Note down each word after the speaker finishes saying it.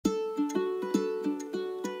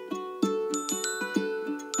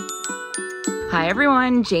Hi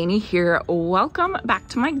everyone, Janie here. Welcome back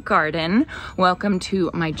to my garden. Welcome to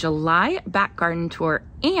my July back garden tour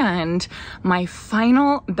and my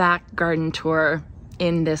final back garden tour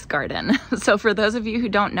in this garden. So for those of you who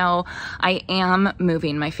don't know, I am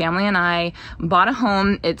moving. My family and I bought a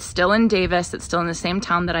home. It's still in Davis. It's still in the same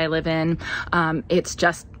town that I live in. It's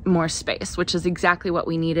just more space, which is exactly what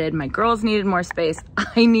we needed. My girls needed more space.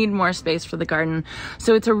 I need more space for the garden.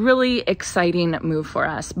 So it's a really exciting move for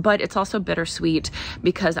us, but it's also bittersweet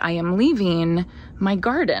because I am leaving my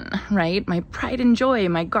garden, right? My pride and joy,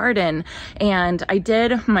 my garden. And I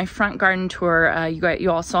did my front garden tour. You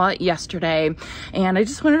all saw it yesterday. And I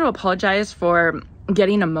just wanted to apologize for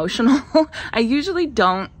getting emotional. I usually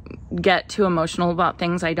don't get too emotional about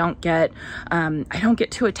things. I don't get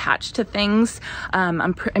too attached to things.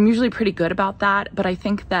 I'm usually pretty good about that, but I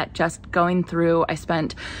think that just going through, I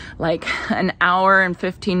spent like an hour and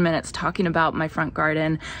 15 minutes talking about my front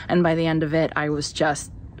garden, and by the end of it, I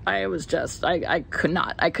could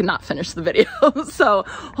not finish the video. So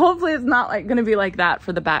hopefully it's not going to be like that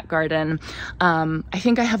for the back garden. I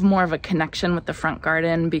think I have more of a connection with the front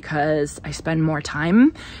garden because I spend more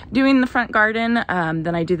time doing the front garden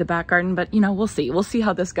than I do the back garden, but you know, we'll see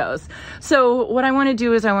how this goes. So what I want to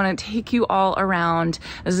do is I want to take you all around.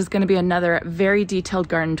 This is going to be another very detailed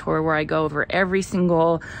garden tour where I go over every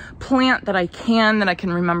single plant that I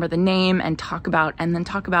can remember the name and talk about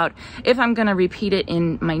if I'm going to repeat it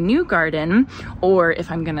in my new garden or if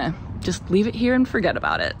I'm gonna just leave it here and forget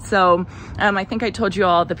about it. So I think I told you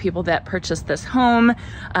all the people that purchased this home,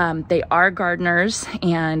 they are gardeners,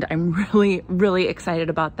 and I'm really excited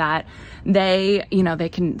about that.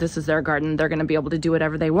 This is their garden. They're gonna be able to do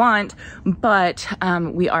whatever they want, but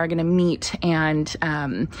we are gonna meet and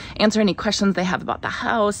answer any questions they have about the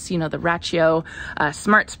house, the Ratio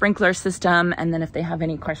smart sprinkler system, and then if they have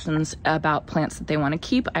any questions about plants that they wanna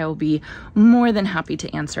keep, I will be more than happy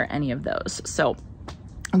to answer any of those. So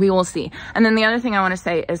we will see. And then the other thing I want to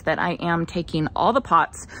say is that I am taking all the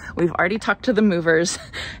pots. We've already talked to the movers,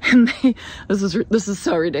 and this is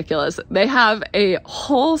so ridiculous. They have a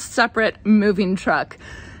whole separate moving truck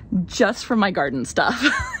just for my garden stuff.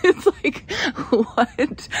 It's like,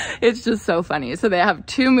 what? It's just so funny. So they have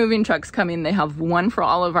two moving trucks coming. They have one for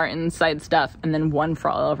all of our inside stuff and then one for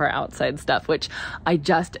all of our outside stuff, which I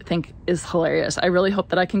just think is hilarious. I really hope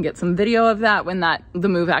that I can get some video of that when the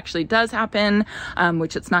move actually does happen,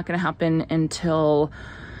 which it's not going to happen until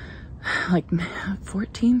like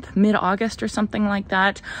 14th, mid-August or something like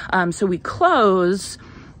that. So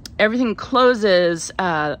everything closes,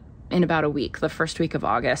 in about a week, the first week of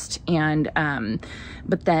August. And,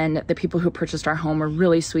 but then the people who purchased our home were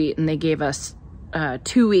really sweet, and they gave us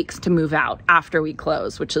 2 weeks to move out after we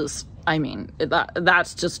close, which is, I mean,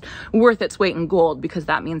 that's just worth its weight in gold, because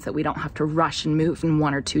that means that we don't have to rush and move in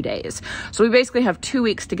 1 or 2 days. So we basically have 2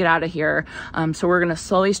 weeks to get out of here. So we're going to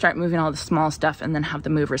slowly start moving all the small stuff and then have the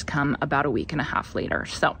movers come about a week and a half later.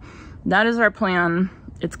 So that is our plan.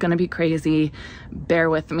 It's going to be crazy. Bear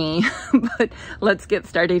with me, but let's get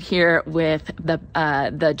started here with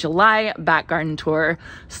the July back garden tour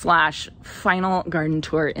 / final garden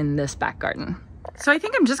tour in this back garden. So I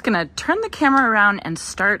think I'm just gonna turn the camera around and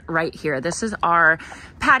start right here. This is our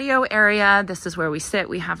patio area. This is where we sit.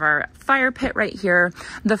 We have our fire pit right here.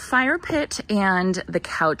 The fire pit and the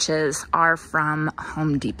couches are from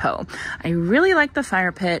Home Depot. I really like the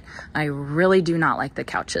fire pit. I really do not like the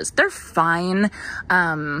couches. They're fine.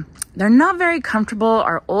 They're not very comfortable.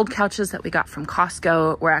 Our old couches that we got from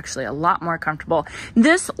Costco were actually a lot more comfortable.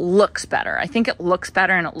 This looks better. I think it looks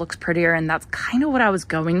better and it looks prettier, and that's kind of what I was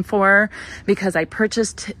going for, because I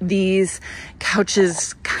purchased these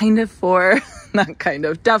couches definitely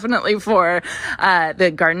for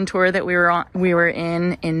the garden tour that we were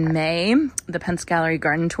in May, the Pence Gallery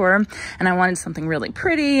garden tour, and I wanted something really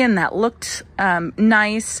pretty and that looked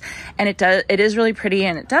nice, and it is really pretty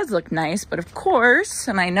and it does look nice, but of course,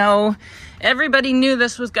 and I know everybody knew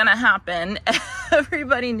this was gonna happen,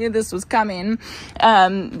 everybody knew this was coming,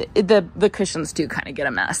 the cushions do kind of get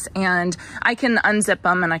a mess, and I can unzip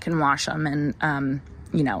them and I can wash them, and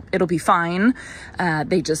it'll be fine.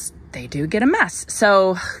 They do get a mess.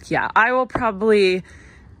 So yeah, I will probably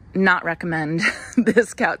not recommend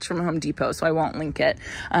this couch from Home Depot, so I won't link it.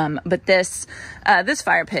 But this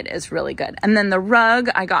fire pit is really good. And then the rug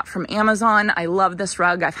I got from Amazon. I love this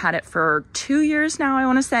rug. I've had it for 2 years now, I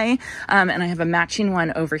want to say. And I have a matching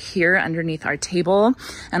one over here underneath our table.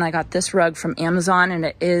 And I got this rug from Amazon, and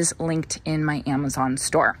it is linked in my Amazon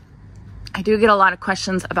store. I do get a lot of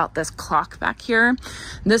questions about this clock back here.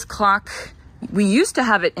 This clock, we used to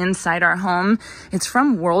have it inside our home. It's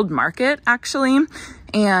from World Market, actually,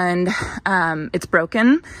 and it's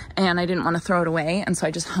broken and I didn't want to throw it away. And so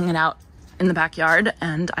I just hung it out in the backyard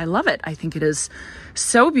and I love it. I think it is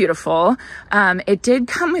so beautiful. It did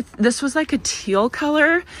come with, this was like a teal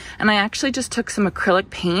color, and I actually just took some acrylic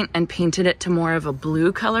paint and painted it to more of a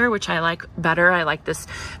blue color, which I like better. I like this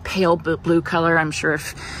pale blue color. I'm sure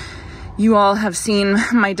if you all have seen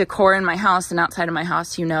my decor in my house and outside of my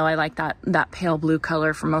house, you know I like that pale blue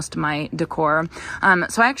color for most of my decor.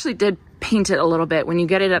 So I actually did paint it a little bit. When you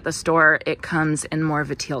get it at the store, it comes in more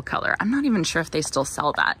of a teal color. I'm not even sure if they still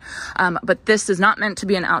sell that. But this is not meant to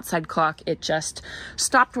be an outside clock. It just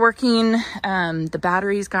stopped working. The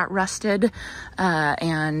batteries got rusted,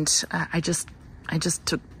 and I just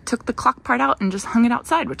took the clock part out and just hung it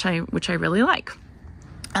outside, which I really like.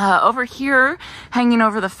 Over here, hanging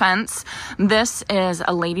over the fence, this is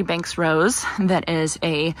a Lady Banks rose that is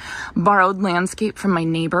a borrowed landscape from my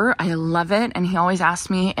neighbor. I love it, and he always asks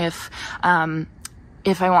me if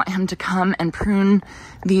I want him to come and prune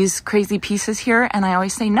these crazy pieces here, and I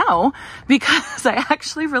always say no, because I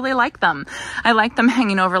actually really like them. I like them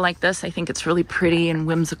hanging over like this. I think it's really pretty and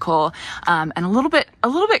whimsical, and a little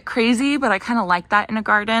bit crazy, but I kind of like that in a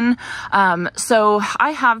garden. So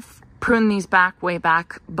I have pruned these way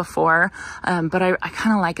back before, but I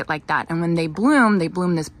kind of like it like that. And when they bloom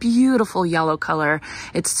this beautiful yellow color.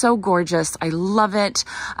 It's so gorgeous. I love it.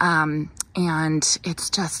 And it's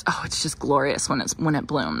just glorious when it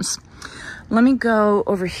blooms. Let me go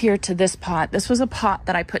over here to this pot. This was a pot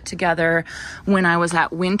that I put together when I was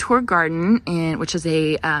at Wintour Garden, which is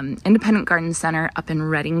a independent garden center up in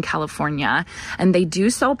Redding, California. And they do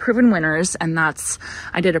sell proven winners, and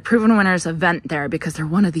I did a proven winners event there because they're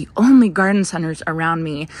one of the only garden centers around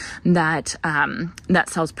me that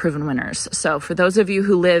sells proven winners. So for those of you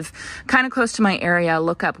who live kind of close to my area,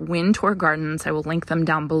 look up Wintour Gardens. I will link them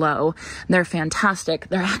down below. They're fantastic.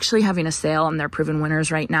 They're actually having a sale on their proven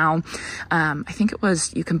winners right now. I think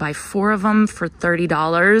you can buy 4 of them for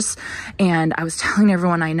 $30. And I was telling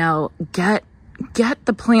everyone I know, get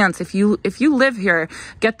the plants. If you live here,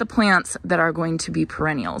 get the plants that are going to be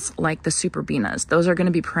perennials, like the superbenas. Those are going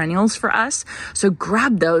to be perennials for us. So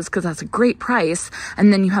grab those because that's a great price.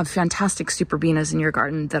 And then you have fantastic superbenas in your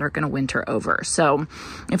garden that are going to winter over. So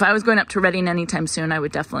if I was going up to Redding anytime soon, I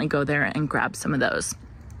would definitely go there and grab some of those.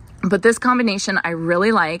 But this combination I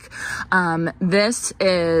really like. This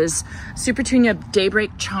is Supertunia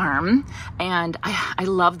Daybreak Charm, and I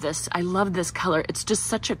love this. I love this color. It's just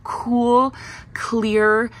such a cool,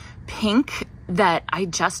 clear pink that I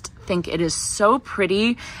just think it is so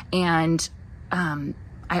pretty, and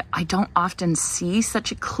I don't often see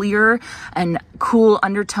such a clear and cool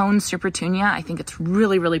undertone Supertunia. I think it's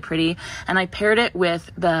really, really pretty. And I paired it with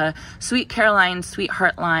the Sweet Caroline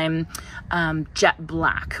Sweetheart Lime Jet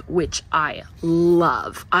Black, which I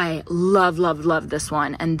love. I love this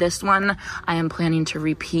one. And this one I am planning to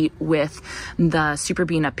repeat with the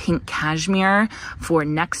Superbena Pink Cashmere for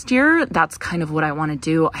next year. That's kind of what I want to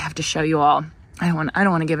do. I have to show you all. I don't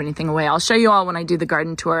want to give anything away. I'll show you all when I do the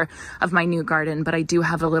garden tour of my new garden, but I do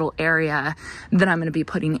have a little area that I'm going to be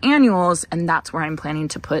putting annuals, and that's where I'm planning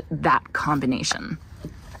to put that combination.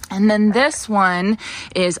 And then this one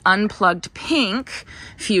is Unplugged Pink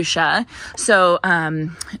Fuchsia. So,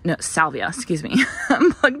 no, Salvia, excuse me.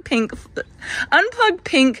 Unplugged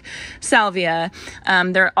Pink Salvia.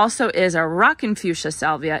 There also is a Rockin' Fuchsia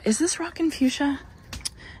Salvia. Is this Rockin' Fuchsia?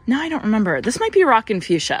 No, I don't remember. This might be Rockin'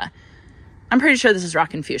 Fuchsia. I'm pretty sure this is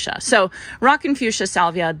Rockin' Fuchsia. So Rockin' Fuchsia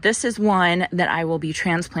Salvia, this is one that I will be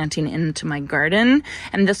transplanting into my garden.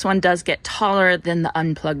 And this one does get taller than the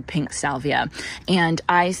Unplugged Pink Salvia. And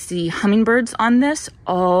I see hummingbirds on this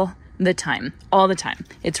all the time.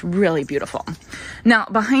 It's really beautiful. Now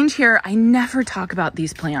behind here, I never talk about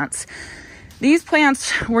these plants. These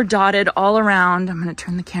plants were dotted all around. I'm going to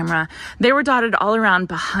turn the camera. They were dotted all around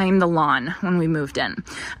behind the lawn when we moved in.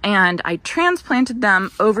 And I transplanted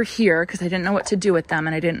them over here because I didn't know what to do with them,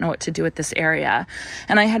 and I didn't know what to do with this area.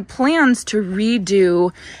 And I had plans to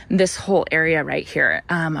redo this whole area right here.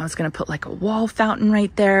 I was going to put like a wall fountain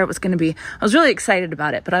right there. I was really excited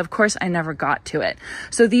about it, but of course I never got to it.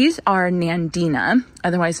 So these are Nandina,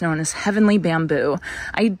 otherwise known as Heavenly Bamboo.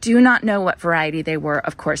 I do not know what variety they were,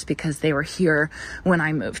 of course, because they were here when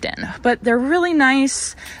I moved in, but they're really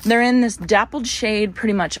nice. They're in this dappled shade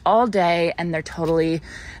pretty much all day, and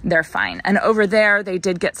they're fine. And over there, they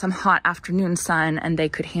did get some hot afternoon sun, and they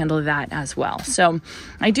could handle that as well. So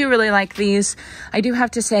I do really like these. I do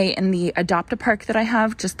have to say, in the Adopt-A-Park that I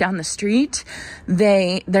have just down the street,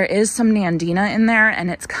 there is some Nandina in there,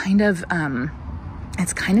 and it's kind of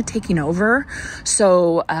taking over.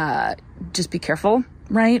 So just be careful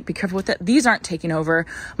right? Be careful with it. These aren't taking over,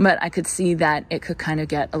 but I could see that it could kind of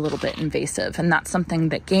get a little bit invasive. And that's something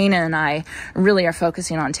that Gaina and I really are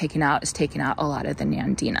focusing on taking out, is taking out a lot of the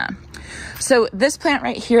Nandina. So this plant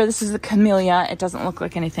right here, this is the camellia. It doesn't look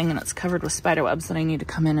like anything, and it's covered with spider webs that I need to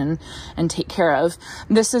come in and take care of.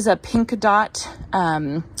 This is a pink dot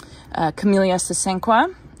Camellia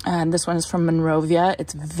sasanqua. This one is from Monrovia.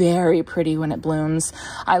 It's very pretty when it blooms.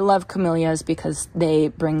 I love camellias because they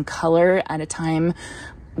bring color at a time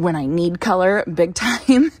when I need color big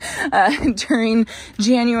time, during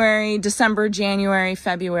December, January,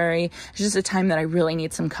 February. It's just a time that I really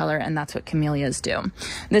need some color, and that's what camellias do.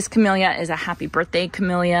 This camellia is a happy birthday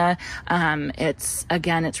camellia. It's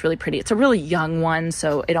really pretty. It's a really young one,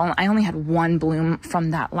 so I only had one bloom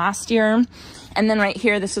from that last year. And then right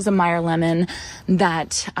here, this is a Meyer lemon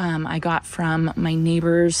that I got from my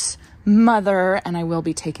neighbor's mother, and I will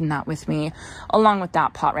be taking that with me along with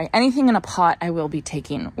that pot, right? Anything in a pot I will be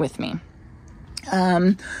taking with me.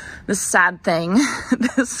 The sad thing,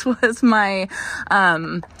 this was my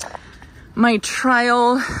my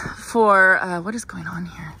trial for what is going on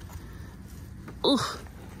here?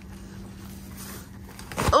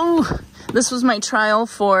 This was my trial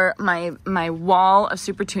for my wall of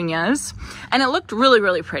super petunias, and it looked really,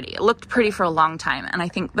 really pretty. It looked pretty for a long time, and I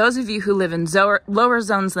think those of you who live in lower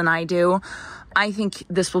zones than I do, I think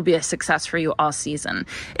this will be a success for you all season.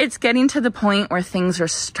 It's getting to the point where things are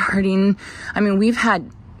starting. I mean, we've had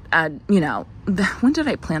when did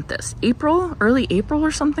I plant this? Early April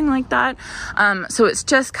or something like that. So it's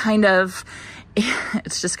just kind of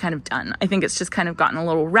done. I think it's just kind of gotten a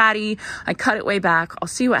little ratty. I cut it way back. I'll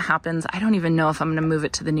see what happens. I don't even know if I'm going to move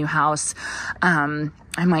it to the new house.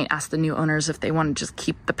 I might ask the new owners if they want to just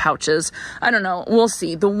keep the pouches. I don't know. We'll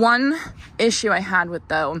see. The one issue I had with,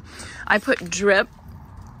 though, I put drip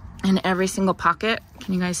in every single pocket.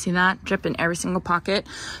 Can you guys see that? Drip in every single pocket.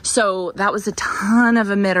 So that was a ton of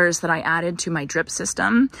emitters that I added to my drip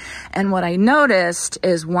system. And what I noticed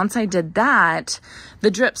is once I did that,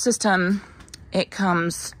 the drip system, it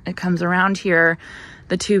comes around here,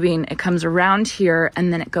 the tubing, it comes around here,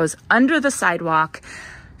 and then it goes under the sidewalk,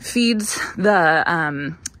 feeds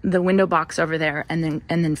the window box over there, and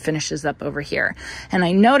then finishes up over here. And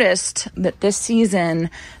I noticed that this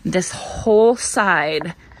season, this whole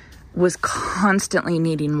side was constantly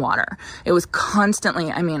needing water. It was constantly,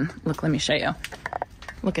 I mean, look, let me show you.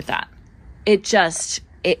 Look at that.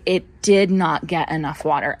 It did not get enough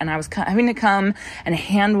water, and I was having to come and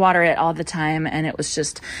hand water it all the time, and it was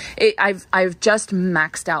just, I've just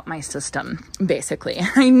maxed out my system, basically.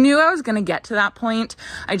 I knew I was going to get to that point.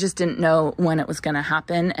 I just didn't know when it was going to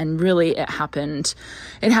happen, and really it happened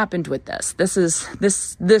with this.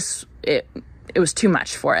 It was too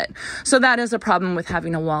much for it. So that is a problem with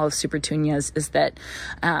having a wall of super petunias, is that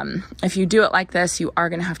if you do it like this, you are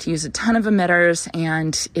going to have to use a ton of emitters,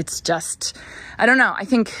 and it's just, I don't know. I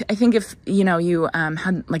think if you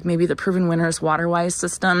had like maybe the Proven Winners water-wise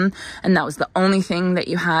system, and that was the only thing that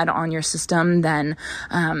you had on your system, then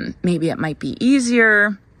maybe it might be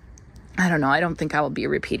easier. I don't know. I don't think I will be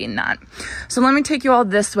repeating that. So let me take you all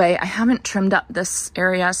this way. I haven't trimmed up this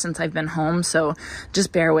area since I've been home, so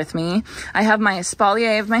just bear with me. I have my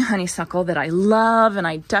espalier of my honeysuckle that I love, and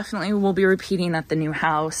I definitely will be repeating at the new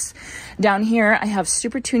house. Down here, I have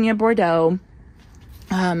Super Petunia Bordeaux,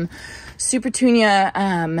 Super Petunia,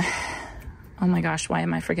 oh my gosh, why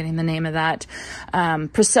am I forgetting the name of that?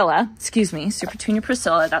 Priscilla, excuse me, Super Petunia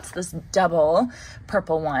Priscilla. That's this double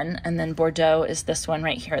purple one. And then Bordeaux is this one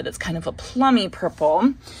right here that's kind of a plummy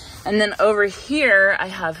purple. And then over here, I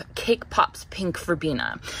have Cake Pops Pink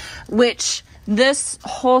Verbena, which this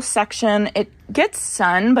whole section, it gets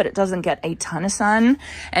sun, but it doesn't get a ton of sun.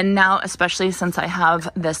 And now, especially since I have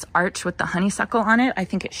this arch with the honeysuckle on it, I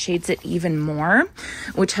think it shades it even more,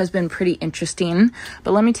 which has been pretty interesting.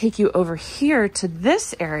 But let me take you over here to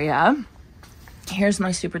this area. Here's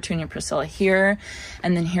my Super Petunia Priscilla here,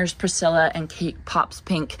 and then here's Priscilla and Cake Pops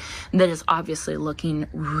Pink that is obviously looking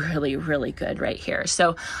really, really good right here.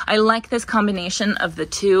 So I like this combination of the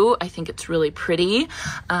two. I think it's really pretty.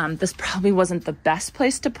 This probably wasn't the best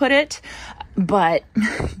place to put it, but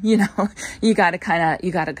you gotta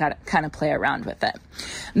kind of play around with it.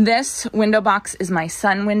 This window box is my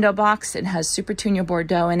sun window box. It has Super Petunia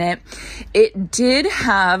Bordeaux in it. It did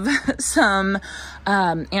have some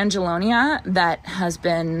Angelonia that has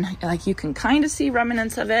been, like, you can kind of see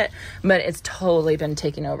remnants of it, but it's totally been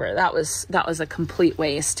taken over. That was a complete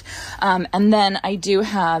waste. And then I do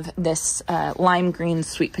have this lime green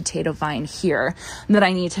sweet potato vine here that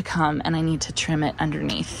I need to come and I need to trim it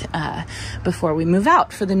underneath before we move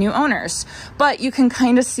out for the new owners. But you can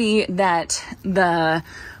kind of see that the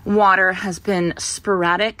water has been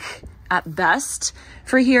sporadic at best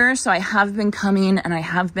for here. So I have been coming and I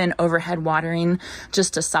have been overhead watering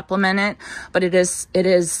just to supplement it, but it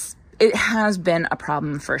has been a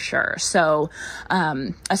problem for sure. So,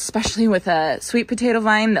 especially with a sweet potato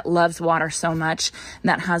vine that loves water so much,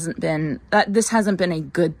 this hasn't been a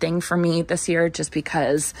good thing for me this year, just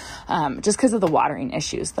because of the watering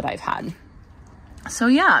issues that I've had. So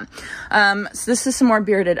yeah, so this is some more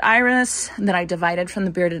bearded iris that I divided from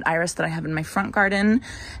the bearded iris that I have in my front garden,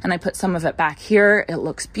 and I put some of it back here. It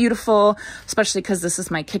looks beautiful, especially because this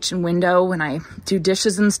is my kitchen window. When I do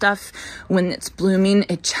dishes and stuff, when it's blooming,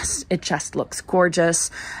 it just looks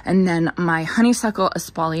gorgeous. And then my honeysuckle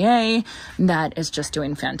espalier that is just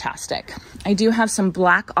doing fantastic. I do have some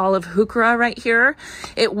black olive heuchera right here.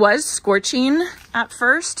 It was scorching at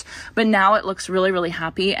first, but now it looks really, really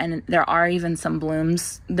happy, and there are even some blooms.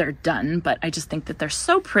 They're done, but I just think that they're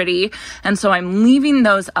so pretty, and so I'm leaving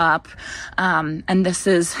those up. And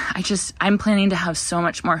I'm planning to have so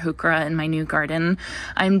much more heuchera in my new garden.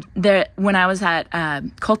 When I was at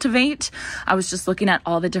Cultivate, I was just looking at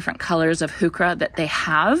all the different colors of heuchera that they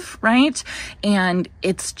have, right? And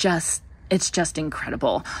it's just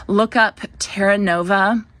incredible. Look up Terra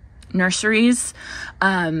Nova Nurseries.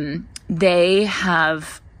 They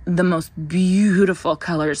have the most beautiful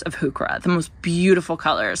colors of heuchera, the most beautiful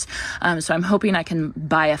colors. So I'm hoping I can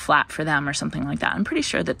buy a flat for them or something like that. I'm pretty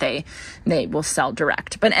sure that they will sell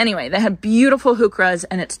direct. But anyway, they have beautiful heucheras,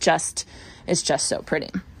 and it's just so pretty.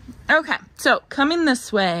 Okay, so coming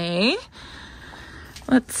this way,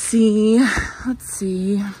 let's see.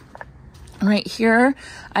 Right here,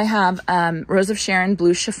 I have Rose of Sharon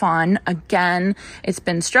Blue Chiffon. Again, it's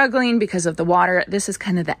been struggling because of the water. This is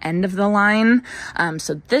kind of the end of the line.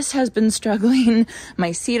 So this has been struggling. My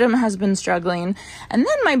sedum has been struggling. And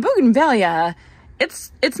then my bougainvillea,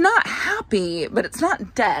 it's not happy, but it's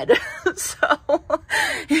not dead. So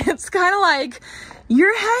it's kind of like,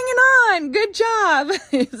 you're hanging on, good job.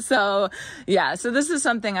 So yeah, so this is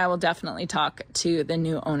something I will definitely talk to the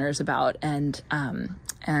new owners about, and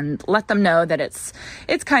let them know that it's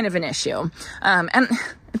kind of an issue. And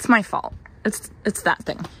it's my fault. It's that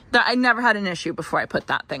thing. I never had an issue before I put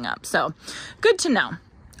that thing up. So good to know.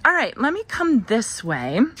 All right, let me come this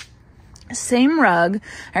way. Same rug.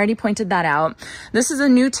 I already pointed that out. This is a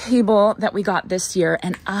new table that we got this year,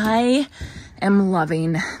 and I am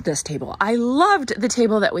loving this table. I loved the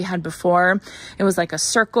table that we had before. It was like a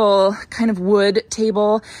circle kind of wood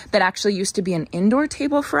table that actually used to be an indoor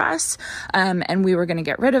table for us. And we were going to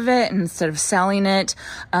get rid of it, and instead of selling it,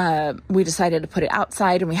 we decided to put it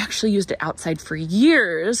outside, and we actually used it outside for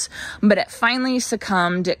years, but it finally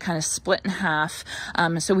succumbed. It kind of split in half.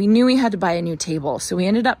 So we knew we had to buy a new table. So we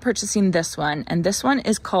ended up purchasing this one, and this one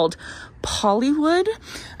is called Polywood.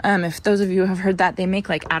 If those of you have heard that, they make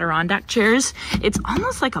like Adirondack chairs. It's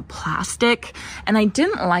almost like a plastic, and I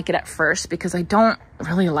didn't like it at first because I don't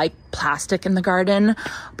really like plastic in the garden,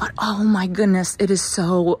 but oh my goodness, it is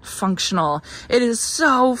so functional. It is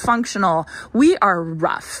so functional. We are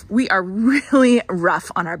rough. We are really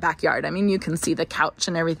rough on our backyard. I mean, you can see the couch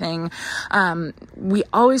and everything. We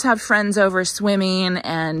always have friends over swimming,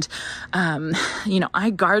 and I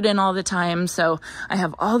garden all the time, so I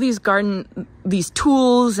have all these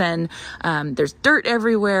tools, and there's dirt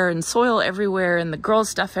everywhere and soil everywhere and the girls'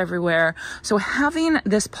 stuff everywhere. So having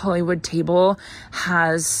this Polywood table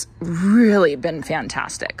has really been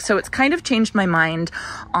fantastic. So it's kind of changed my mind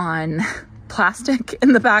on plastic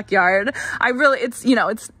in the backyard.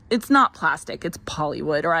 It's not plastic, it's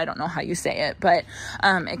Polywood, or I don't know how you say it, but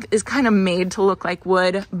it is kind of made to look like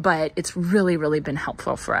wood, but it's really, really been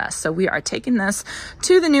helpful for us. So we are taking this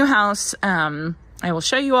to the new house. I will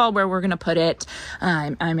show you all where we're going to put it.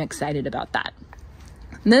 I'm excited about that.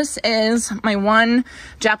 This is my one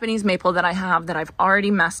Japanese maple that I have that I've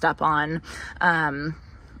already messed up on.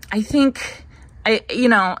 I think,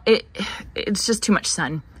 it's just too much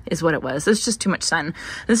sun is what it was. It's just too much sun.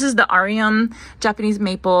 This is the Arium Japanese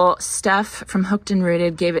maple. Steph from Hooked and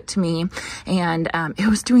Rooted gave it to me, and it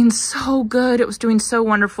was doing so good. It was doing so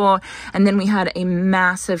wonderful. And then we had a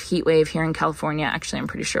massive heat wave here in California. Actually, I'm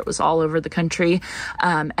pretty sure it was all over the country.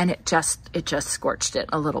 And it just scorched it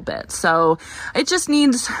a little bit. So it just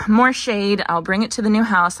needs more shade. I'll bring it to the new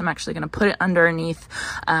house. I'm actually going to put it underneath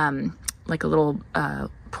like a little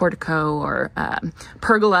portico or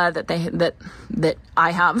pergola that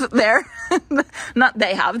I have there. Not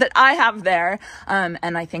they have, that I have there.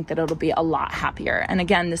 And I think that it'll be a lot happier. And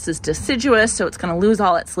again, this is deciduous, so it's going to lose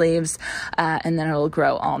all its leaves, and then it'll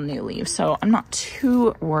grow all new leaves. So I'm not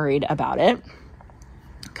too worried about it.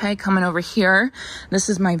 Okay, coming over here, this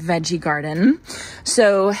is my veggie garden.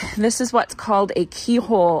 So this is what's called a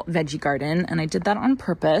keyhole veggie garden, and I did that on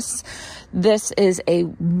purpose. This is a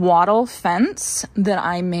wattle fence that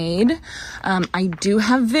I made. I do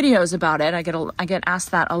have videos about it. I get asked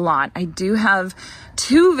that a lot. I do have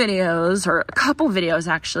 2 videos, or a couple videos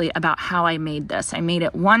actually, about how I made this. I made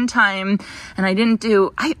it one time and I didn't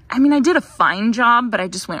do, I mean, I did a fine job, but I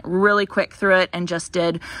just went really quick through it and just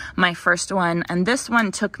did my first one. And this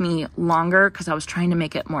one took me longer because I was trying to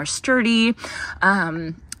make it more sturdy.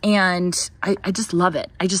 And I just love it.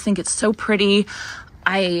 I just think it's so pretty.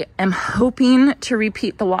 I am hoping to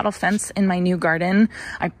repeat the wattle fence in my new garden.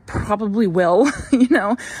 I probably will, you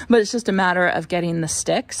know, but it's just a matter of getting the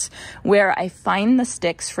sticks. Where I find the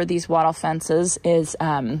sticks for these wattle fences is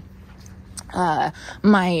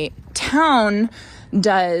my town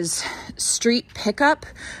does street pickup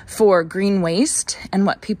for green waste. And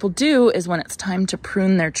what people do is when it's time to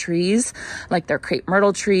prune their trees, like their crepe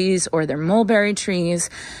myrtle trees or their mulberry trees,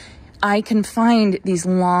 I can find these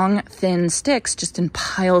long, thin sticks just in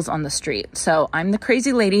piles on the street. So I'm the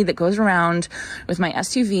crazy lady that goes around with my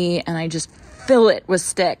SUV and I just fill it with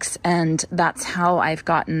sticks. And that's how I've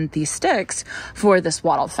gotten these sticks for this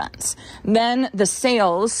wattle fence. Then the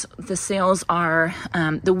sails are,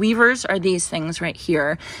 the weavers are these things right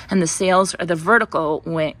here. And the sails are the vertical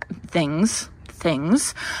things.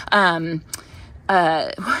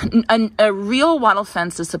 A real wattle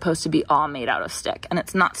fence is supposed to be all made out of sticks, and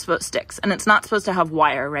it's not supposed to have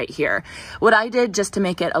wire right here. What I did just to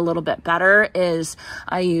make it a little bit better is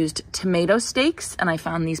I used tomato stakes, and I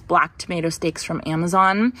found these black tomato stakes from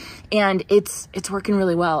Amazon, and it's working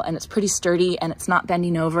really well, and it's pretty sturdy, and it's not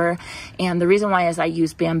bending over. And the reason why is I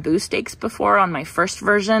used bamboo stakes before on my first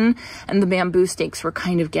version, and the bamboo stakes were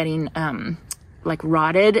kind of getting like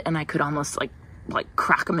rotted, and I could almost like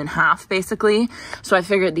crack them in half basically. So I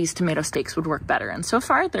figured these tomato stakes would work better. And so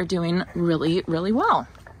far they're doing really, really well.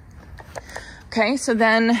 Okay, so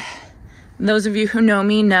then those of you who know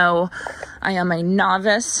me know I am a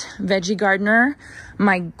novice veggie gardener.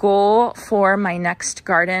 My goal for my next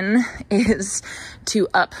garden is to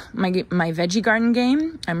up my veggie garden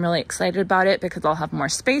game. I'm really excited about it because I'll have more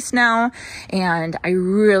space now, and I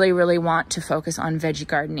really, really want to focus on veggie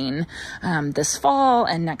gardening this fall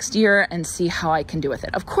and next year and see how I can do with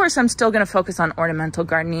it. Of course, I'm still going to focus on ornamental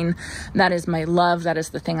gardening. That is my love. That is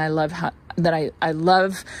the thing I love, that I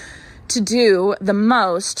love to do the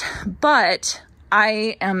most, but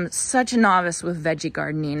I am such a novice with veggie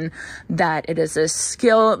gardening that it is a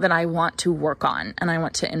skill that I want to work on and I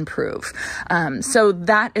want to improve. So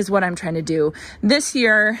that is what I'm trying to do this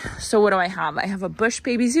year. So what do I have? I have a bush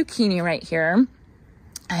baby zucchini right here.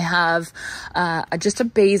 I have just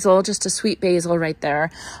a sweet basil right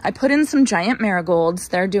there. I put in some giant marigolds.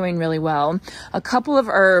 They're doing really well. A couple of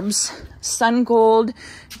herbs, sun gold,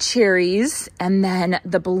 cherries, and then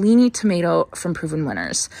the Bellini tomato from Proven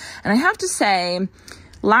Winners. And I have to say,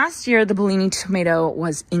 last year, the Bellini tomato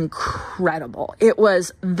was incredible. It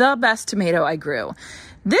was the best tomato I grew.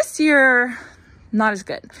 This year, not as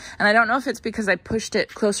good. And I don't know if it's because I pushed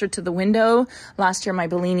it closer to the window. Last year, my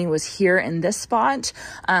Bellini was here in this spot.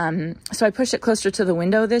 So I pushed it closer to the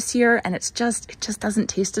window this year, and it just doesn't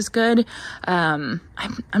taste as good. I'm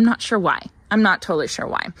not sure why. I'm not totally sure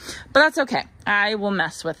why, but that's okay. I will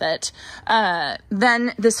mess with it.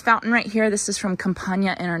 Then this fountain right here, this is from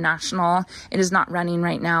Campagna International. It is not running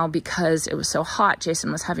right now because it was so hot.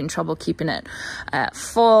 Jason was having trouble keeping it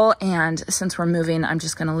full. And since we're moving, I'm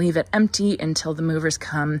just going to leave it empty until the movers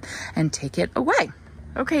come and take it away.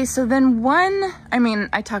 Okay, so then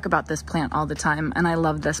I talk about this plant all the time, and I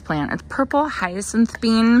love this plant. It's purple hyacinth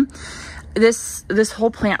bean. This whole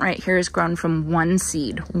plant right here is grown from one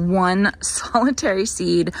seed, one solitary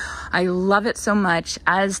seed. I love it so much.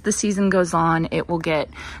 As the season goes on, it will get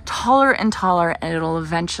taller and taller, and it'll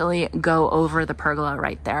eventually go over the pergola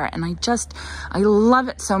right there. And I love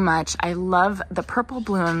it so much. I love the purple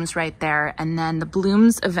blooms right there. And then the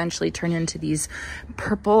blooms eventually turn into these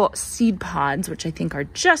purple seed pods, which I think are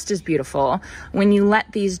just as beautiful. When you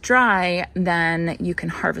let these dry, then you can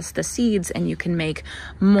harvest the seeds and you can make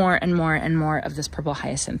more and more and more of this purple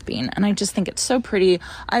hyacinth bean. And I just think it's so pretty.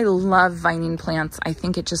 I love vining plants. I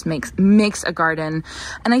think it just makes a garden.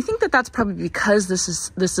 And I think that that's probably because this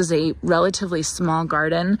is a relatively small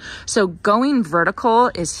garden. So going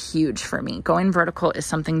vertical is huge for me. Going vertical is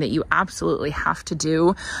something that you absolutely have to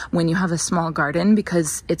do when you have a small garden,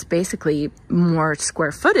 because it's basically more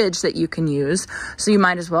square footage that you can use. So you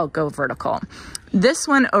might as well go vertical. This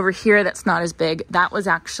one over here that's not as big, that was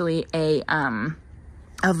actually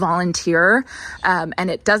a volunteer, and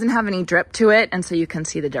it doesn't have any drip to it, and so you can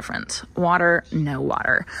see the difference. Water, no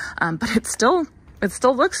water, but it still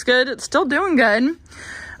looks good. It's still doing good.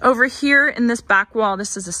 Over here in this back wall,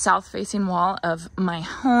 this is a south facing wall of my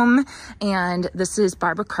home, and this is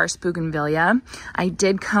Barbara Karst bougainvillea. I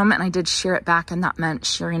did come and I did shear it back, and that meant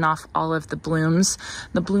shearing off all of the blooms.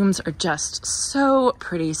 The blooms are just so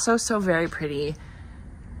pretty, so very pretty,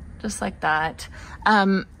 just like that.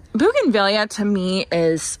 Bougainvillea to me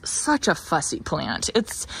is such a fussy plant.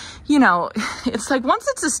 It's, you know, it's like once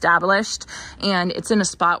it's established and it's in a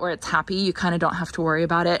spot where it's happy, you kind of don't have to worry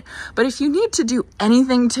about it. But if you need to do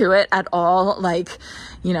anything to it at all, like,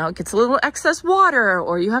 you know, it gets a little excess water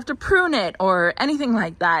or you have to prune it or anything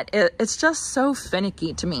like that, it's just so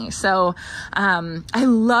finicky to me. So I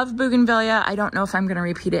love bougainvillea. I don't know if I'm going to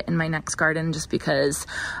repeat it in my next garden just because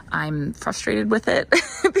I'm frustrated with it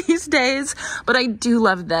these days, but I do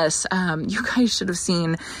love this. You guys should have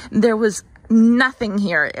seen, there was nothing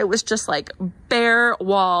here. It was just like bare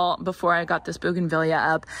wall before I got this bougainvillea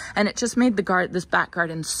up, and it just made this back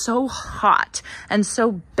garden so hot and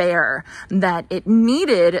so bare that it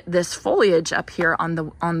needed this foliage up here on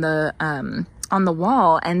the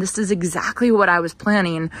wall, and this is exactly what I was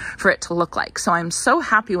planning for it to look like. So I'm so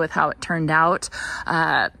happy with how it turned out.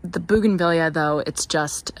 The bougainvillea though, it's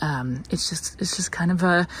just kind of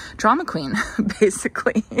a drama queen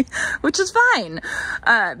basically, which is fine.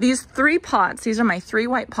 These 3 pots, these are my 3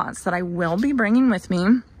 white pots that I will be bringing with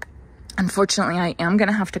me. Unfortunately, I am going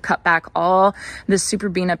to have to cut back all this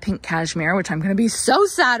Superbena pink cashmere, which I'm going to be so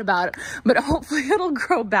sad about, but hopefully it'll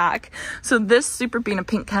grow back. So this Superbena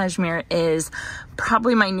pink cashmere is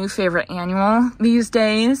probably my new favorite annual these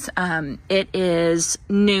days. It is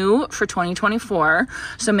new for 2024.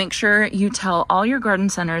 So make sure you tell all your garden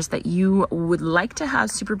centers that you would like to have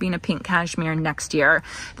Superbena pink cashmere next year.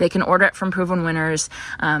 They can order it from Proven Winners,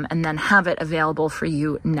 and then have it available for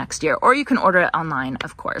you next year. Or you can order it online,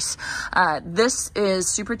 of course. This is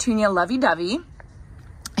Supertunia lovey-dovey.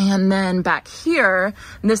 And then back here,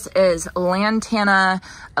 this is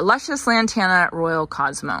Luscious Lantana Royal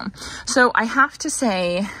Cosmo. So I have to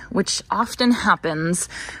say, which often happens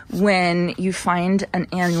when you find an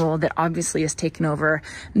annual that obviously is taken over,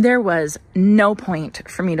 there was no point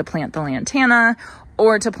for me to plant the Lantana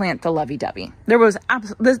or to plant the lovey-dovey. There was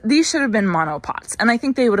these should have been monopots, and I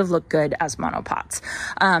think they would have looked good as monopots.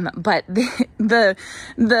 But the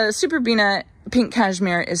Superbena pink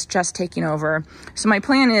cashmere is just taking over. So my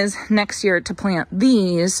plan is next year to plant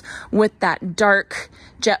these with that dark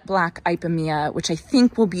jet black Ipomoea, which I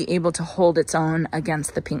think will be able to hold its own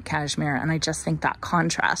against the pink cashmere. And I just think that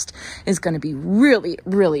contrast is going to be really,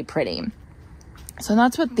 really pretty. So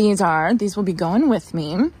that's what these are. These will be going with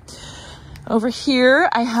me. Over here,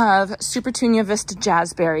 I have Supertunia Vista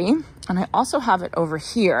Jazzberry, and I also have it over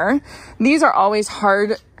here. These are always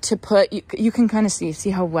hard to put. You can kind of see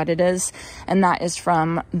how wet it is, and that is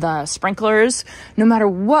from the sprinklers. No matter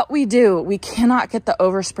what we do, we cannot get the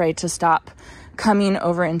overspray to stop coming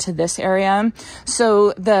over into this area.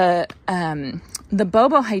 So the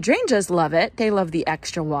Bobo hydrangeas love it. They love the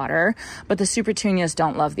extra water, but the Supertunias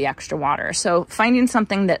don't love the extra water. So finding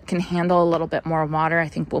something that can handle a little bit more water, I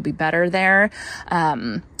think will be better there.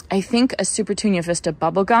 I think a Supertunia Vista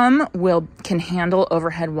bubblegum can handle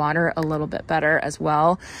overhead water a little bit better as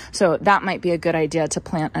well. So that might be a good idea to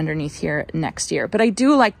plant underneath here next year. But I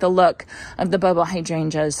do like the look of the Bobo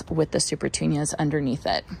hydrangeas with the Supertunias underneath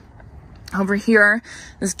it. Over here,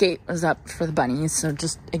 this gate was up for the bunnies, so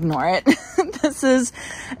just ignore it. This is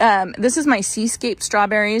my Seascape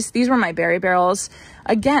strawberries. These were my berry barrels.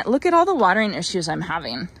 Again, look at all the watering issues I'm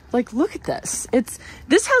having. Like, look at this.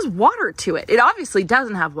 This has water to it. It obviously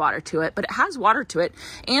doesn't have water to it, but it has water to it.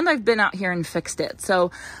 And I've been out here and fixed it.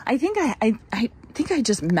 So I think I think I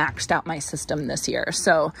just maxed out my system this year.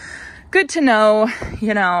 So good to know,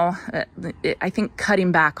 you know. I think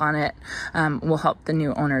cutting back on it will help the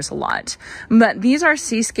new owners a lot. But these are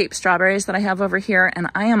Seascape strawberries that I have over here, and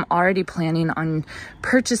I am already planning on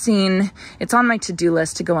purchasing, it's on my to-do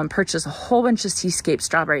list to go and purchase a whole bunch of Seascape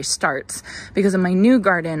strawberry starts, because in my new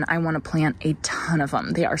garden, I want to plant a ton of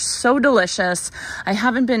them. They are so delicious. I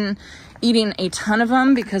haven't been eating a ton of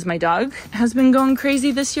them because my dog has been going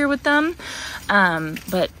crazy this year with them.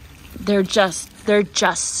 But they're just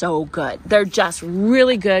so good. They're just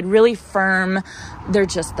really good, really firm. They're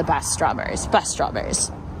just the best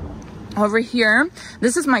strawberries. Over here,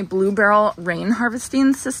 this is my Blue Barrel rain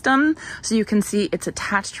harvesting system. So you can see it's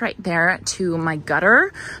attached right there to my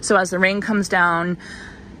gutter. So as the rain comes down,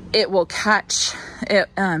 it will catch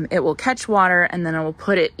water, and then it will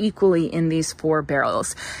put it equally in these 4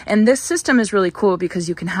 barrels. And this system is really cool because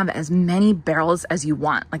you can have as many barrels as you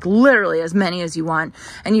want, like literally as many as you want,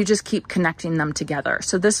 and you just keep connecting them together.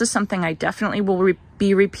 So this is something I definitely will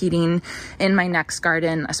be repeating in my next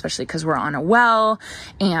garden, especially because we're on a well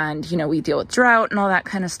and, you know, we deal with drought and all that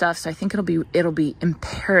kind of stuff. So I think it'll be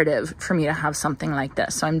imperative for me to have something like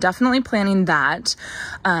this. So I'm definitely planning that.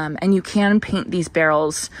 And you can paint these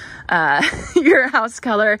barrels your house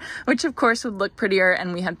color, which of course would look prettier,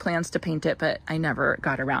 and we had plans to paint it, but I never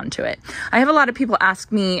got around to it. I have a lot of people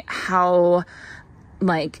ask me how,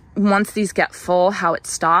 like, once these get full, how it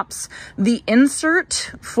stops. The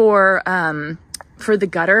insert for the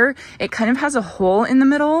gutter, it kind of has a hole in the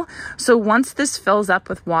middle. So once this fills up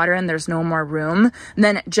with water and there's no more room,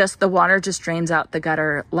 then the water just drains out the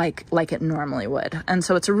gutter like it normally would. And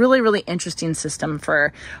so it's a really, really interesting system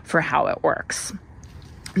for how it works.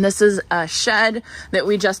 This is a shed that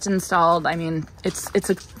we just installed. I mean, it's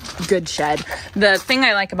a good shed. The thing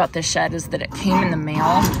I like about this shed is that it came in the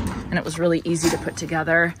mail and it was really easy to put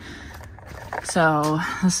together. So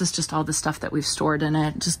this is just all the stuff that we've stored in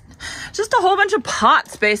it. Just a whole bunch of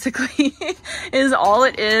pots, basically, is all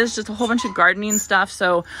it is. Just a whole bunch of gardening stuff.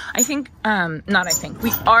 So I think,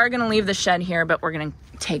 we are going to leave the shed here, but we're going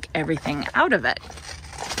to take everything out of it.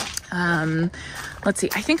 Let's see.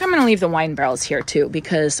 I think I'm going to leave the wine barrels here too,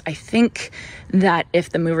 because I think that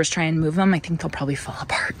if the movers try and move them, I think they'll probably fall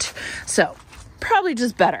apart. So probably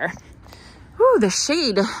just better. Ooh, the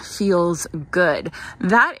shade feels good.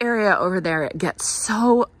 That area over there, it gets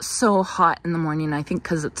so hot in the morning, I think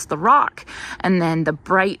because it's the rock. And then the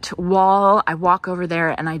bright wall, I walk over there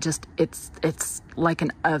and it's like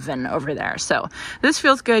an oven over there. So this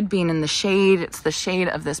feels good being in the shade. It's the shade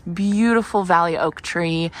of this beautiful valley oak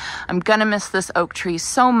tree. I'm gonna miss this oak tree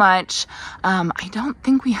so much. I don't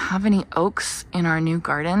think we have any oaks in our new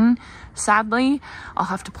garden. Sadly, I'll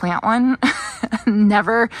have to plant one.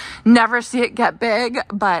 never see it get big,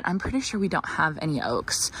 but I'm pretty sure we don't have any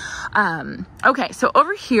oaks. Okay, so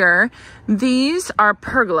over here, these are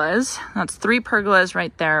pergolas. That's 3 pergolas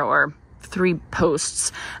right there, or 3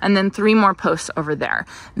 posts, and then 3 more posts over there.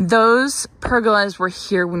 Those pergolas were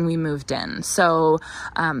here when we moved in. So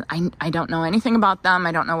I don't know anything about them.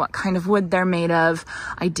 I don't know what kind of wood they're made of.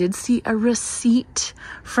 I did see a receipt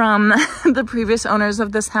from the previous owners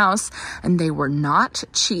of this house, and they were not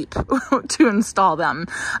cheap to install them.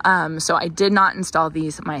 So I did not install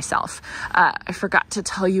these myself. I forgot to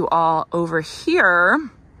tell you all over here,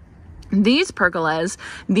 these pergolas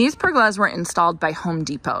were installed by Home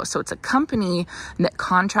Depot. So it's a company that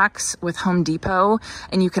contracts with Home Depot,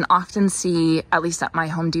 and you can often see, at least at my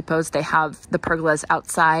Home Depots, they have the pergolas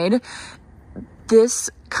outside. This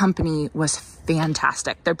company was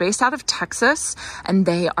fantastic. They're based out of Texas, and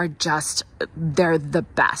they're the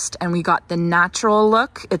best. And we got the natural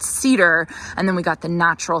look. It's cedar, and then we got the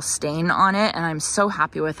natural stain on it, and I'm so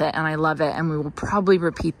happy with it, and I love it, and we will probably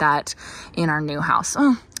repeat that in our new house.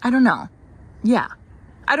 Oh, I don't know. Yeah.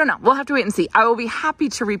 I don't know. We'll have to wait and see. I will be happy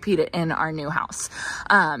to repeat it in our new house.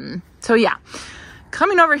 So yeah.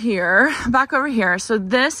 Coming over here, back over here. So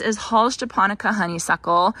this is Hall's Japonica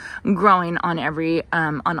honeysuckle growing on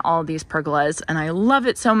on all these pergolas. And I love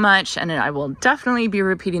it so much. And I will definitely be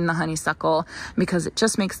repeating the honeysuckle because it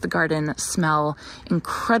just makes the garden smell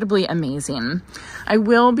incredibly amazing. I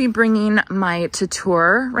will be bringing my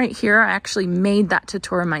tutor right here. I actually made that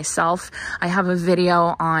tutor myself. I have a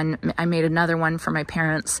video I made another one for my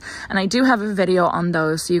parents, and I do have a video on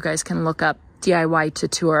those, so you guys can look up DIY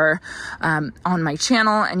tutor on my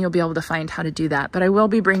channel, and you'll be able to find how to do that. But I will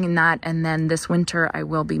be bringing that, and then this winter I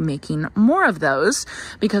will be making more of those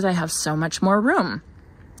because I have so much more room.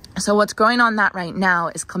 So what's going on that right now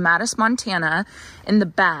is Clematis montana in the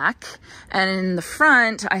back, and in the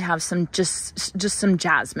front I have some just some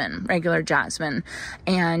jasmine, regular jasmine.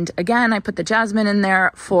 And again, I put the jasmine in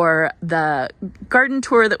there for the garden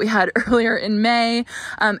tour that we had earlier in May.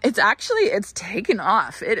 It's taken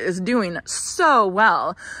off. It is doing so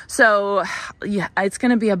well. So yeah, it's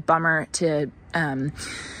gonna be a bummer to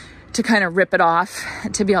kind of rip it off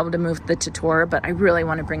to be able to move the tutor, but I really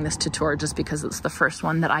want to bring this tutor just because it's the first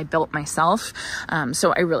one that I built myself.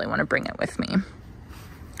 So I really want to bring it with me.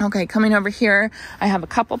 Okay, coming over here, I have a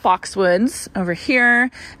couple boxwoods over here.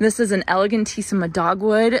 This is an elegantissima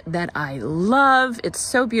dogwood that I love. It's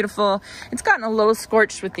so beautiful. It's gotten a little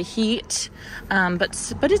scorched with the heat, but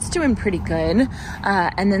it's doing pretty good.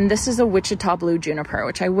 And then this is a Wichita blue juniper,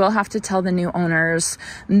 which I will have to tell the new owners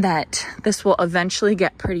that this will eventually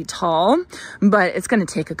get pretty tall, but it's going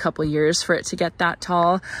to take a couple years for it to get that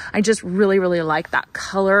tall. I just really, really like that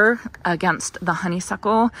color against the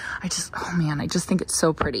honeysuckle. I just think it's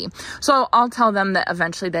so pretty. So I'll tell them that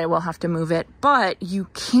eventually they will have to move it, but you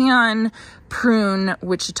can prune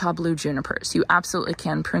Wichita blue junipers. You absolutely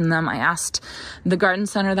can prune them. I asked the garden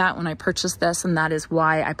center that when I purchased this, and that is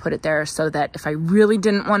why I put it there, so that if I really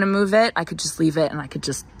didn't want to move it, I could just leave it and I could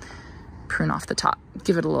just prune off the top,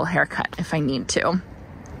 give it a little haircut if I need to.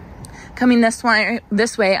 Coming this way,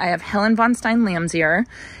 I have Helen von Stein Lambsier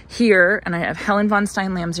here, and I have Helen von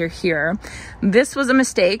Stein Lambsier here. This was a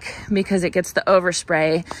mistake because it gets the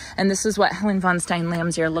overspray, and this is what Helen von Stein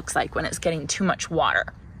Lambsier looks like when it's getting too much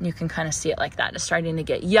water. You can kind of see it like that. It's starting to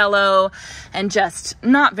get yellow and just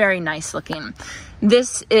not very nice looking.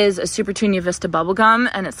 This is a Supertunia Vista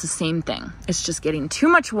bubblegum, and it's the same thing. It's just getting too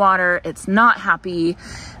much water. It's not happy.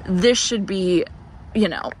 This should be,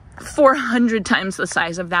 400 times the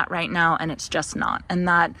size of that right now, and it's just not. And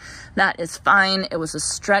that is fine. It was a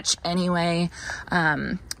stretch anyway.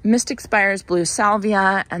 Mystic Spires blue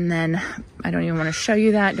salvia, and then I don't even want to show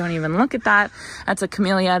you that. Don't even look at that. That's a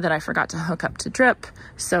camellia that I forgot to hook up to drip,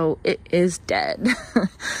 so it is dead.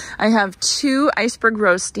 I have 2 iceberg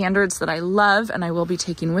rose standards that I love and I will be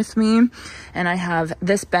taking with me, and I have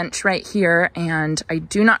this bench right here, and I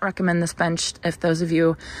do not recommend this bench. If those of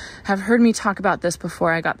you have heard me talk about this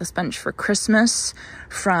before, I got this bench for Christmas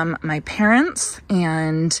from my parents,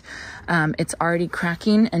 and it's already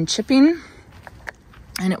cracking and chipping.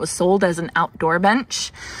 And it was sold as an outdoor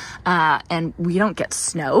bench, and we don't get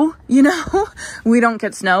snow, we don't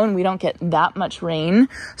get snow and we don't get that much rain.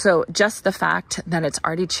 So just the fact that it's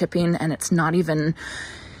already chipping and it's not even,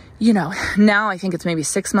 now I think it's maybe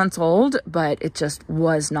 6 months old, but it just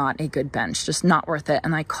was not a good bench, just not worth it.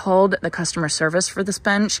 And I called the customer service for this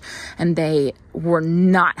bench and they were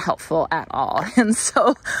not helpful at all. And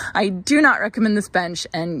so I do not recommend this bench,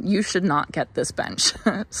 and you should not get this bench.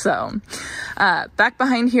 So back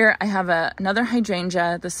behind here, I have another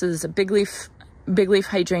hydrangea. This is a big leaf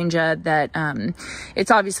hydrangea that it's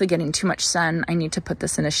obviously getting too much sun. I need to put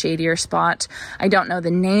this in a shadier spot. I don't know the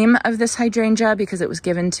name of this hydrangea because it was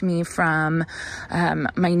given to me from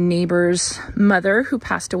my neighbor's mother who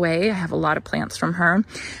passed away. I have a lot of plants from her.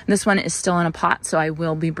 This one is still in a pot, so I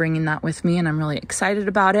will be bringing that with me, and I'm really excited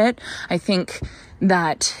about it. I think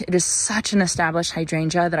that it is such an established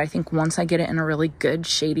hydrangea that I think once I get it in a really good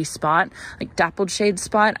shady spot, like dappled shade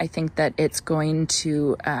spot, I think that it's going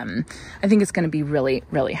to, be really,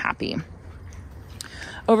 really happy.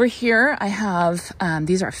 Over here, I have,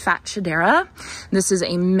 these are Fat Shadera. This is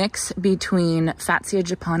a mix between Fatsia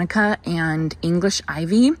japonica and English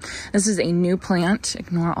ivy. This is a new plant.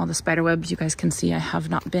 Ignore all the spider webs. You guys can see I have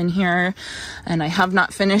not been here and I have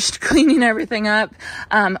not finished cleaning everything up.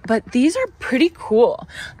 But these are pretty cool.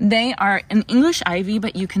 They are an English ivy,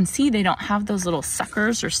 but you can see they don't have those little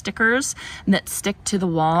suckers or stickers that stick to the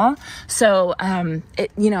wall. So,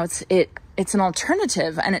 it's an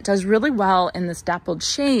alternative, and it does really well in this dappled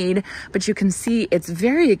shade, but you can see it's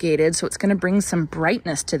variegated, so it's going to bring some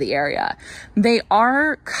brightness to the area. They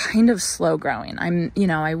are kind of slow growing.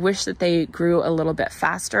 I wish that they grew a little bit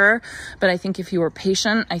faster, but I think if you were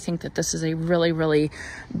patient, I think that this is a really, really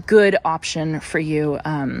good option for you.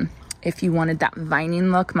 If you wanted that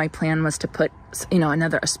vining look, my plan was to put,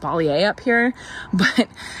 another espalier up here, but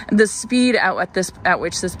the speed at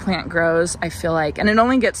which this plant grows, I feel like, and it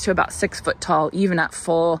only gets to about 6 foot tall, even at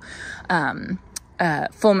full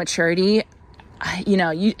maturity,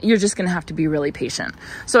 you're just going to have to be really patient.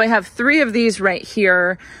 So I have 3 of these right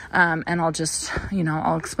here, and I'll just,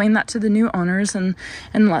 I'll explain that to the new owners and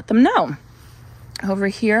let them know. Over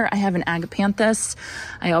here, I have an agapanthus.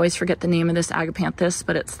 I always forget the name of this agapanthus,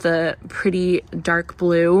 but it's the pretty dark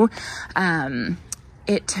blue.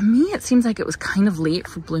 To me, it seems like it was kind of late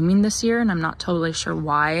for blooming this year, and I'm not totally sure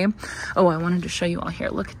why. Oh, I wanted to show you all here.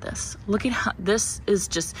 Look at this. Look at how this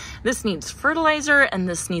needs fertilizer and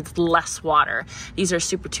this needs less water. These are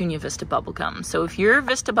Supertunia Vista bubblegum. So if your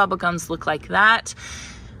Vista bubblegums look like that,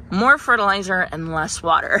 more fertilizer and less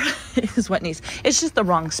water is what needs. It's just the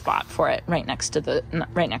wrong spot for it, right next to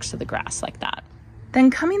the grass like that.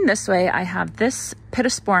 Then coming this way, I have this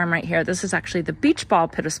pittosporum right here. This is actually the beach ball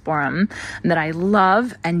pittosporum that I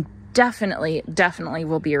love and definitely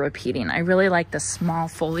will be repeating. I really like the small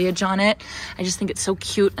foliage on it. I just think it's so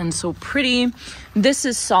cute and so pretty. This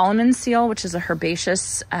is Solomon seal, which is a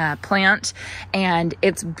herbaceous plant, and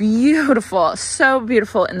it's beautiful, so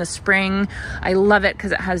beautiful in the spring. I love it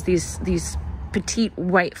because it has these petite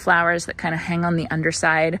white flowers that kind of hang on the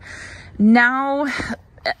underside. Now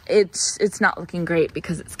it's not looking great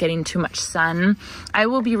because it's getting too much sun. I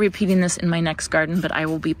will be repeating this in my next garden, but I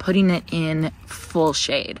will be putting it in full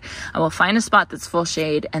shade. I will find a spot that's full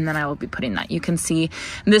shade, and then I will be putting that. You can see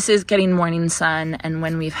this is getting morning sun, and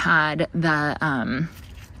when we've had the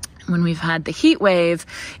heat wave,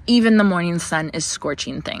 even the morning sun is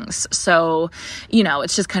scorching things. So, you know,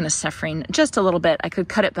 it's just kind of suffering just a little bit. I could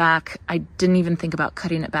cut it back. I didn't even think about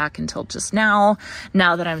cutting it back until just now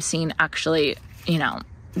that I'm seeing actually, you know,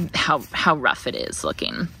 how rough it is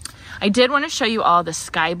looking. I did want to show you all the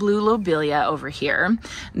sky blue lobelia over here.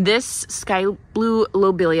 This sky blue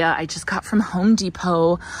lobelia I just got from Home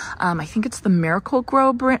Depot. I think it's the Miracle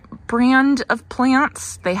Grow brand of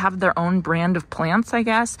plants. They have their own brand of plants, I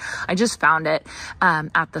guess. I just found it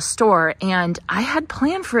at the store, and I had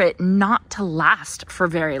planned for it not to last for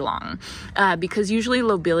very long because usually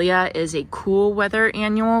lobelia is a cool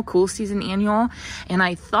season annual, and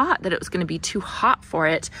I thought that it was going to be too hot for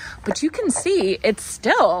it, but you can see it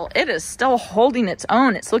is still holding its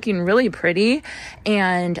own. It's looking really pretty,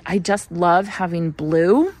 and I just love having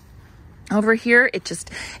blue over here. It's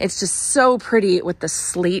just so pretty with the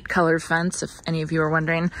slate colored fence. If any of you are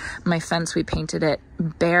wondering, my fence, we painted it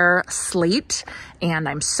bare slate, and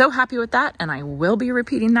I'm so happy with that, and I will be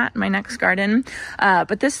repeating that in my next garden.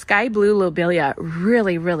 But this sky blue lobelia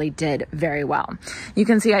really did very well. You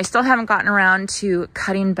can see I still haven't gotten around to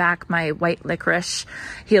cutting back my white licorice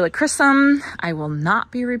helichrysum. I will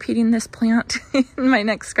not be repeating this plant in my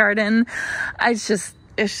next garden.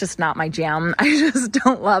 It's just not my jam. I just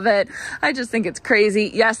don't love it. I just think it's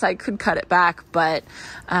crazy. Yes, I could cut it back, but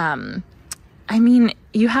I mean,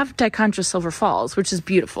 you have Dichondra Silver Falls, which is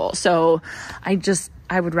beautiful. So I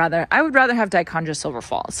would rather have Dichondra Silver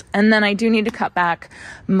Falls. And then I do need to cut back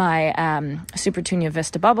my Supertunia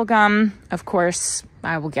Vista bubblegum. Of course,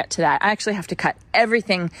 I will get to that. I actually have to cut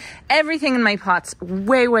everything in my pots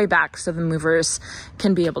way back so the movers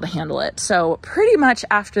can be able to handle it. So pretty much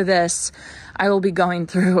after this, I will be going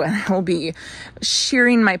through and I will be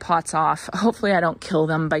shearing my pots off. Hopefully I don't kill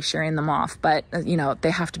them by shearing them off, but you know,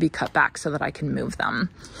 they have to be cut back so that I can move them.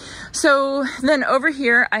 So then over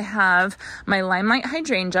here I have my limelight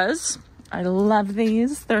hydrangeas. I love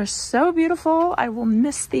these. They're so beautiful. I will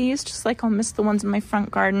miss these just like I'll miss the ones in my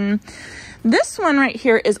front garden. This one right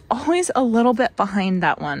here is always a little bit behind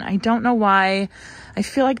that one. I don't know why. I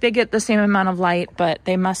feel like they get the same amount of light, but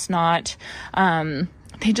they must not.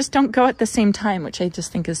 They just don't go at the same time, which I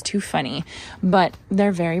just think is too funny, but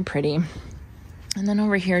they're very pretty. And then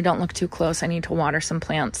over here, don't look too close. I need to water some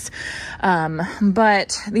plants.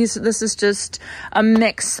 But this is just a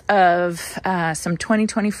mix of some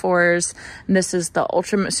 2024s. This is the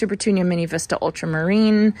Supertunia Mini Vista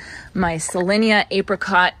Ultramarine. My Selenia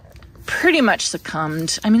apricot pretty much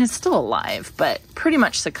succumbed. I mean, it's still alive, but pretty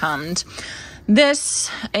much succumbed.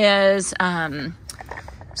 This is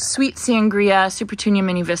Sweet Sangria, Supertunia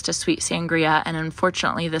Mini Vista Sweet Sangria, and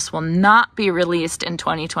unfortunately this will not be released in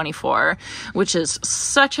 2024, which is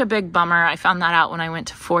such a big bummer. I found that out when I went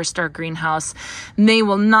to 4-Star Greenhouse. They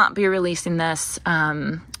will not be releasing this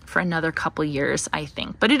for another couple years, I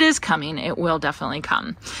think, but it is coming. It will definitely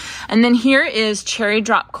come. And then here is Cherry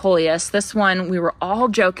Drop Coleus. This one we were all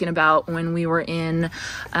joking about when we were in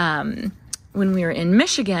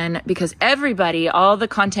Michigan, because everybody, all the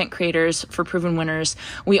content creators for Proven Winners,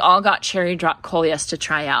 we all got Cherry Drop Coleus to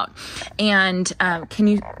try out. And can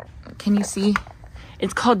you see?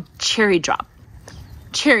 It's called Cherry Drop.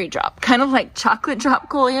 Cherry Drop, kind of like Chocolate Drop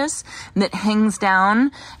Coleus that hangs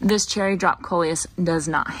down. This Cherry Drop Coleus does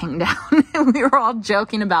not hang down. We were all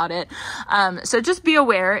joking about it. So just be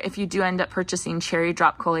aware if you do end up purchasing Cherry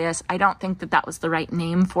Drop Coleus. I don't think that was the right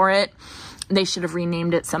name for it. They should have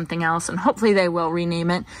renamed it something else, and hopefully they will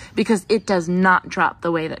rename it, because it does not drop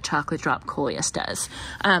the way that Chocolate Drop Coleus does.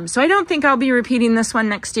 So I don't think I'll be repeating this one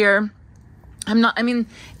next year. I mean,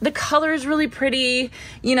 the color is really pretty,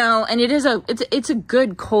 you know, and it's a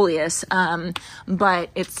good Coleus, but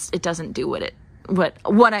it doesn't do what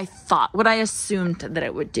I assumed that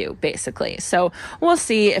it would do, basically. So we'll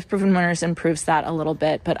see if Proven Winners improves that a little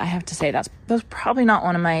bit, but I have to say that's probably not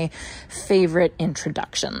one of my favorite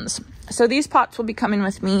introductions. So these pots will be coming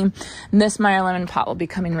with me. This Meyer Lemon pot will be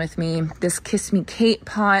coming with me. This Kiss Me Kate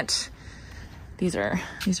pot. these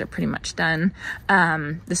are pretty much done.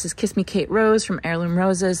 This is Kiss Me Kate Rose from Heirloom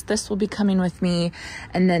Roses. This will be coming with me.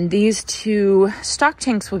 And then these two stock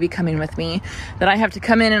tanks will be coming with me that I have to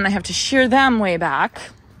come in and I have to shear them way back.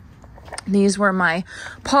 These were my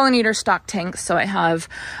pollinator stock tanks. So I have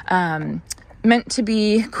meant to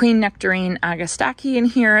be Queen Nectarine Agastache in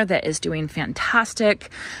here that is doing fantastic.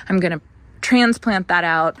 I'm going to transplant that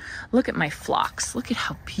out. Look at my phlox. Look at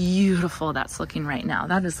how beautiful that's looking right now.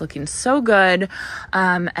 That is looking so good.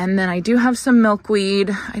 And then I do have some milkweed.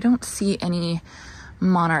 I don't see any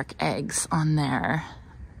monarch eggs on there.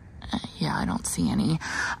 Yeah, I don't see any.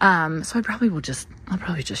 So I'll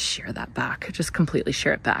probably just shear that back, just completely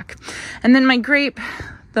shear it back. And then my grape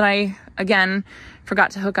that I, again, forgot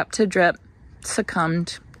to hook up to drip,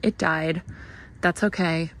 succumbed. It died. That's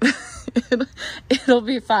okay. It'll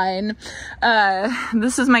be fine.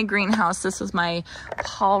 This is my greenhouse. This is my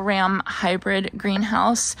Paul Ram hybrid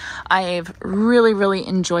greenhouse. I've really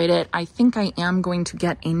enjoyed it. I think I am going to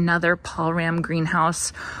get another Paul Ram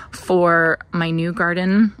greenhouse for my new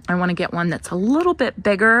garden. I want to get one that's a little bit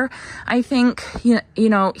bigger. I think, you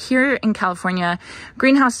know, here in California,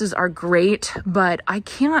 greenhouses are great, but I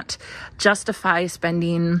can't justify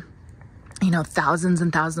spending, you know, thousands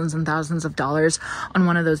and thousands and thousands of dollars on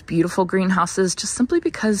one of those beautiful greenhouses, just simply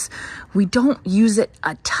because we don't use it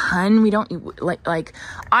a ton. We don't like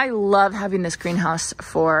I love having this greenhouse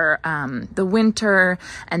for the winter,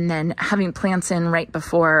 and then having plants in right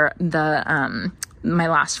before the my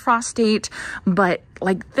last frost date. But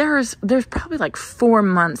like there's probably like 4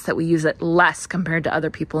 months that we use it less compared to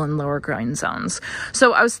other people in lower growing zones.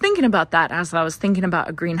 So I was thinking about that as I was thinking about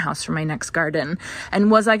a greenhouse for my next garden,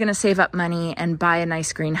 and was I going to save up money and buy a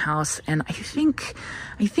nice greenhouse? And I think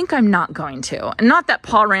I'm not going to. And not that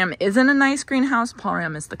Paul Ram isn't a nice greenhouse. Paul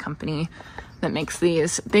Ram is the company that makes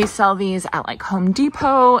these. They sell these at like Home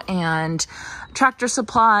Depot and Tractor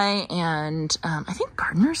Supply, and I think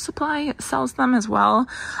Gardener's Supply sells them as well.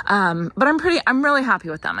 But I'm really happy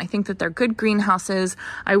with them. I think that they're good greenhouses.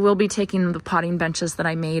 I will be taking the potting benches that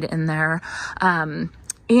I made in there.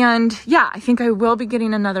 And yeah, I think I will be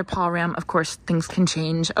getting another Paul Ram. Of course, things can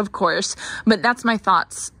change, of course, but that's my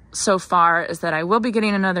thoughts so far, is that I will be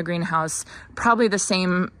getting another greenhouse, probably the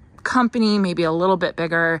same company, maybe a little bit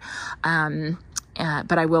bigger,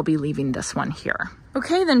 but I will be leaving this one here.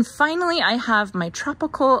 Okay, then finally I have my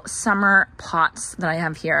tropical summer pots that I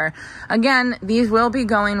have here. Again, these will be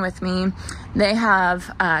going with me. They have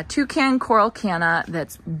toucan coral canna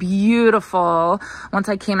that's beautiful. Once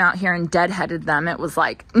I came out here and deadheaded them, it was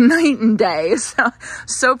like night and day.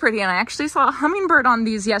 So pretty. And I actually saw a hummingbird on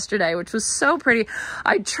these yesterday, which was so pretty.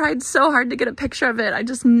 I tried so hard to get a picture of it. I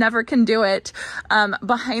just never can do it.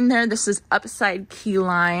 Behind there, this is upside key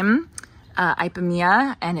lime.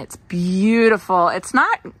 Ipomea, and it's beautiful. It's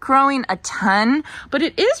not growing a ton, but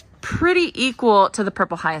it is pretty equal to the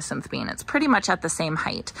purple hyacinth bean. It's pretty much at the same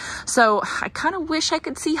height. So I kind of wish I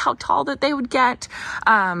could see how tall that they would get, but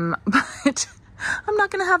I'm not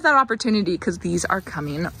going to have that opportunity because these are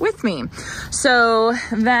coming with me. So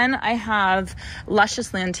then I have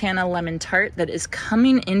Luscious Lantana Lemon Tart that is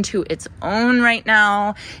coming into its own right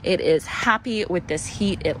now. It is happy with this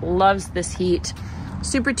heat. It loves this heat.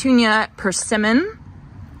 Supertunia Persimmon.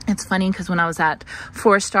 It's funny because when I was at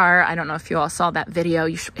 4-Star, I don't know if you all saw that video.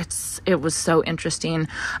 It was so interesting.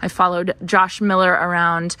 I followed Josh Miller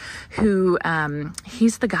around, who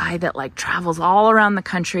he's the guy that like travels all around the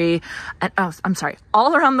country,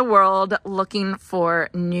 all around the world, looking for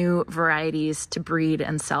new varieties to breed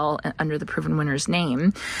and sell under the Proven Winners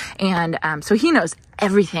name. And so he knows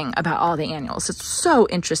everything about all the annuals. It's so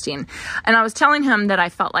interesting. And I was telling him that I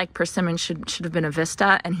felt like persimmon should have been a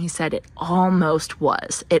Vista, and he said it almost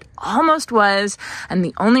was. It almost was, and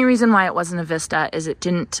the only reason why it wasn't a Vista is it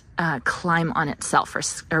didn't climb on itself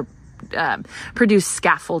or produce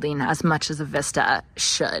scaffolding as much as a Vista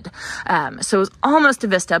should. So it was almost a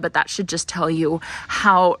Vista, but that should just tell you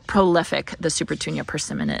how prolific the Supertunia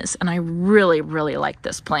persimmon is. And I really like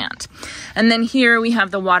this plant. And then here we have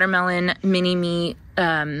the watermelon Mini-Me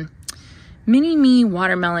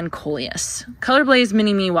watermelon coleus. Color Blaze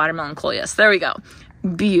Mini-Me watermelon coleus. There we go.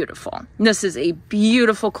 Beautiful. This is a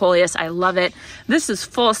beautiful coleus. I love it. This is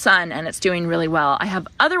full sun and it's doing really well. I have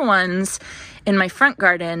other ones in my front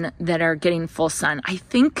garden that are getting full sun. I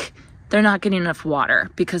think they're not getting enough water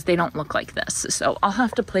because they don't look like this. So I'll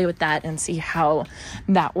have to play with that and see how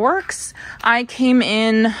that works. I came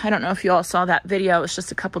in, I don't know if you all saw that video. It was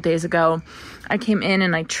just a couple days ago. I came in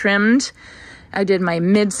and I trimmed. I did my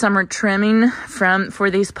midsummer trimming for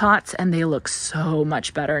these pots, and they look so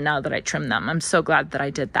much better now that I trimmed them. I'm so glad that I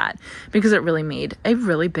did that because it really made a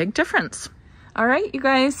really big difference. All right, you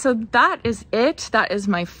guys, so that is it. That is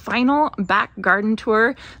my final back garden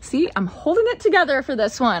tour. See, I'm holding it together for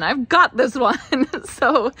this one. I've got this one.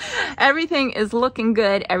 So everything is looking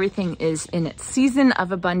good. Everything is in its season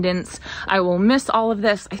of abundance. I will miss all of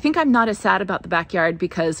this. I think I'm not as sad about the backyard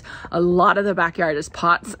because a lot of the backyard is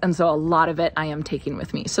pots, and so a lot of it I am taking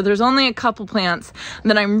with me. So there's only a couple plants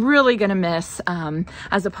that I'm really gonna miss,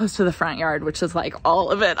 as opposed to the front yard, which is like all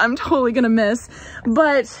of it I'm totally gonna miss.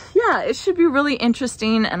 But yeah, it should be really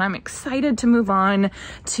interesting, and I'm excited to move on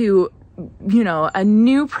to, you know, a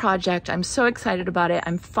new project. I'm so excited about it.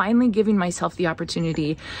 I'm finally giving myself the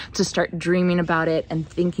opportunity to start dreaming about it and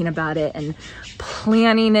thinking about it and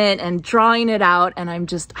planning it and drawing it out, and I'm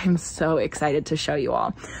so excited to show you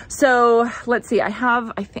all. So let's see, I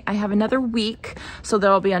think I have another week, so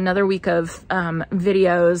there'll be another week of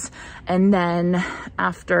videos, and then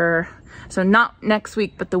after, so not next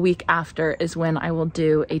week, but the week after is when I will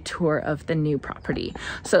do a tour of the new property.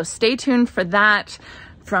 So stay tuned for that.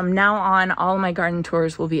 From now on, all my garden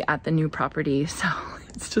tours will be at the new property. So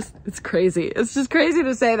it's crazy. It's just crazy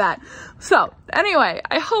to say that. So anyway,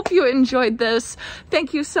 I hope you enjoyed this.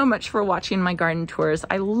 Thank you so much for watching my garden tours.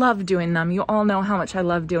 I love doing them. You all know how much I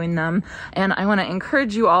love doing them. And I want to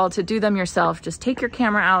encourage you all to do them yourself. Just take your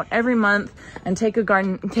camera out every month and take a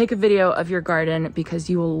video of your garden,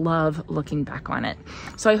 because you will love looking back on it.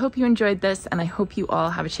 So I hope you enjoyed this, and I hope you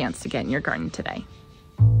all have a chance to get in your garden today.